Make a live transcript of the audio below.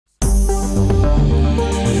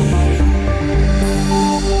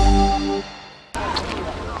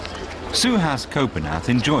Suhash Gopinath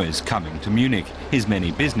enjoys coming to Munich. His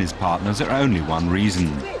many business partners are only one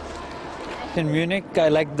reason. In Munich, I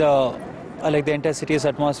like the entire city's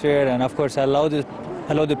atmosphere, and of course I love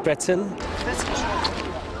the pretzel.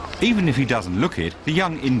 Even if he doesn't look it, the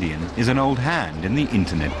young Indian is an old hand in the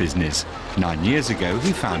internet business. 9 years ago,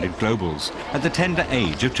 he founded Globals at the tender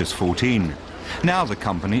age of just 14. Now the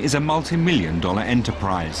company is a multi-million-dollar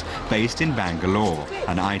enterprise based in Bangalore,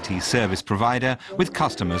 an IT service provider with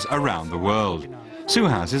customers around the world.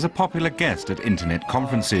 Suhash is a popular guest at internet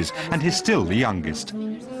conferences and he's still the youngest.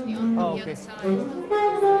 Oh, okay.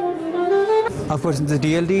 Of course, in the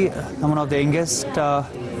DLD, I'm one of the youngest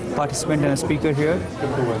participant and a speaker here,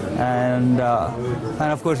 and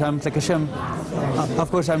of course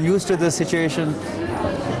I'm used to this situation.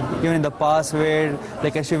 Even in the past, where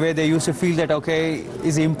where they used to feel that, okay,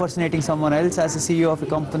 is he impersonating someone else as the CEO of a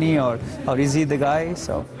company, or is he the guy?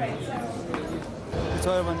 So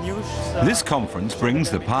sort of a news. This conference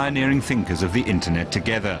brings the pioneering thinkers of the internet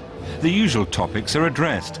together. The usual topics are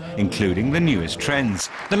addressed, including the newest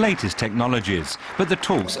trends, the latest technologies, but the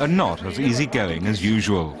talks are not as easygoing as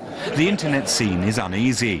usual. The internet scene is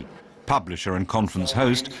uneasy. Publisher and conference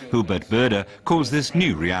host Hubert Burda calls this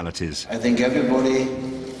new realities. I think everybody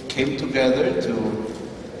came together to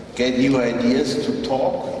get new ideas, to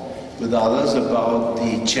talk with others about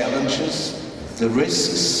the challenges, the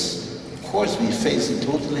risks. Of course, we face a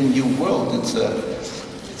totally new world.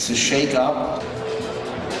 It's a shake-up.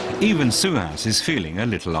 Even Suhash is feeling a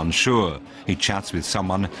little unsure. He chats with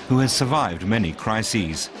someone who has survived many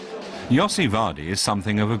crises. Yossi Vardi is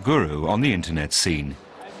something of a guru on the internet scene.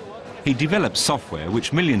 He develops software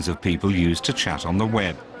which millions of people use to chat on the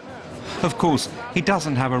web. Of course, he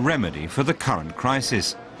doesn't have a remedy for the current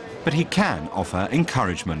crisis, but he can offer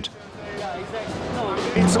encouragement.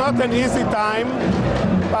 It's not an easy time,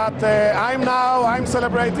 but I'm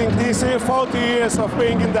celebrating this year 40 years of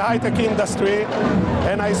being in the high-tech industry,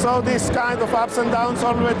 and I saw this kind of ups and downs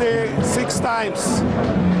already 6 times.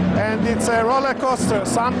 And it's a roller coaster.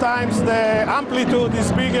 Sometimes the amplitude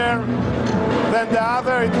is bigger than the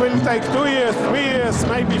other. It will take 2 years, 3 years,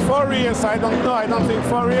 maybe 4 years. I don't know. I don't think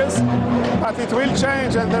 4 years. But it will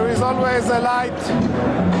change, and there is always a light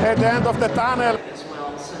at the end of the tunnel.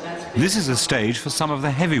 This is a stage for some of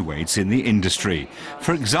the heavyweights in the industry.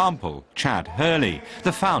 For example, Chad Hurley,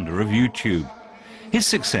 the founder of YouTube. His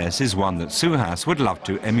success is one that Suhash would love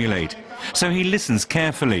to emulate, so he listens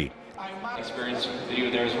carefully.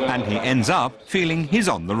 And he ends up feeling he's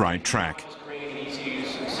on the right track.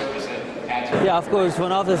 Yeah, of course,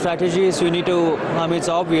 one of the strategies you need to, it's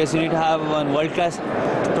obvious, you need to have one world-class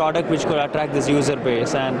product which could attract this user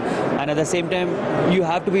base, and at the same time you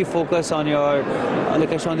have to be focused on your, on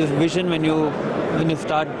this vision when you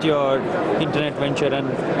start your internet venture,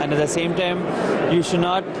 and at the same time you should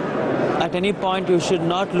not, at any point you should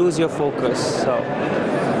not lose your focus. So.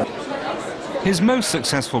 His most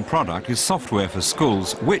successful product is software for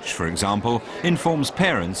schools, which, for example, informs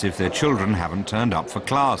parents if their children haven't turned up for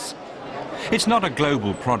class. It's not a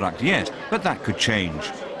global product yet, but that could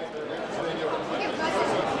change.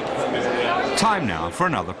 Time now for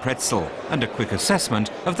another pretzel and a quick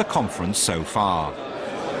assessment of the conference so far.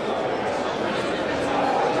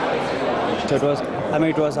 So it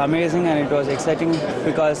was amazing, and it was exciting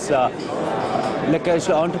because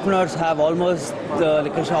entrepreneurs have almost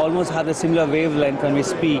have the similar wavelength when we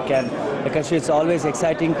speak, and it's always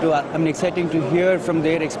exciting to hear from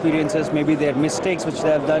their experiences, maybe their mistakes which they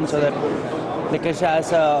have done, so that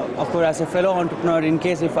as a fellow entrepreneur, in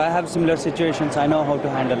case if I have similar situations, I know how to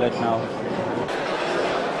handle it now.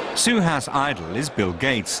 Suhash's idol is Bill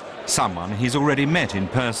Gates, someone he's already met in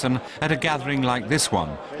person at a gathering like this one,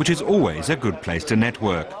 which is always a good place to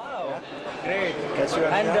network. Great.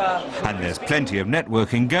 And there's plenty of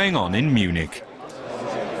networking going on in Munich.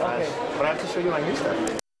 Okay. But I have to show you my new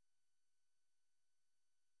stuff.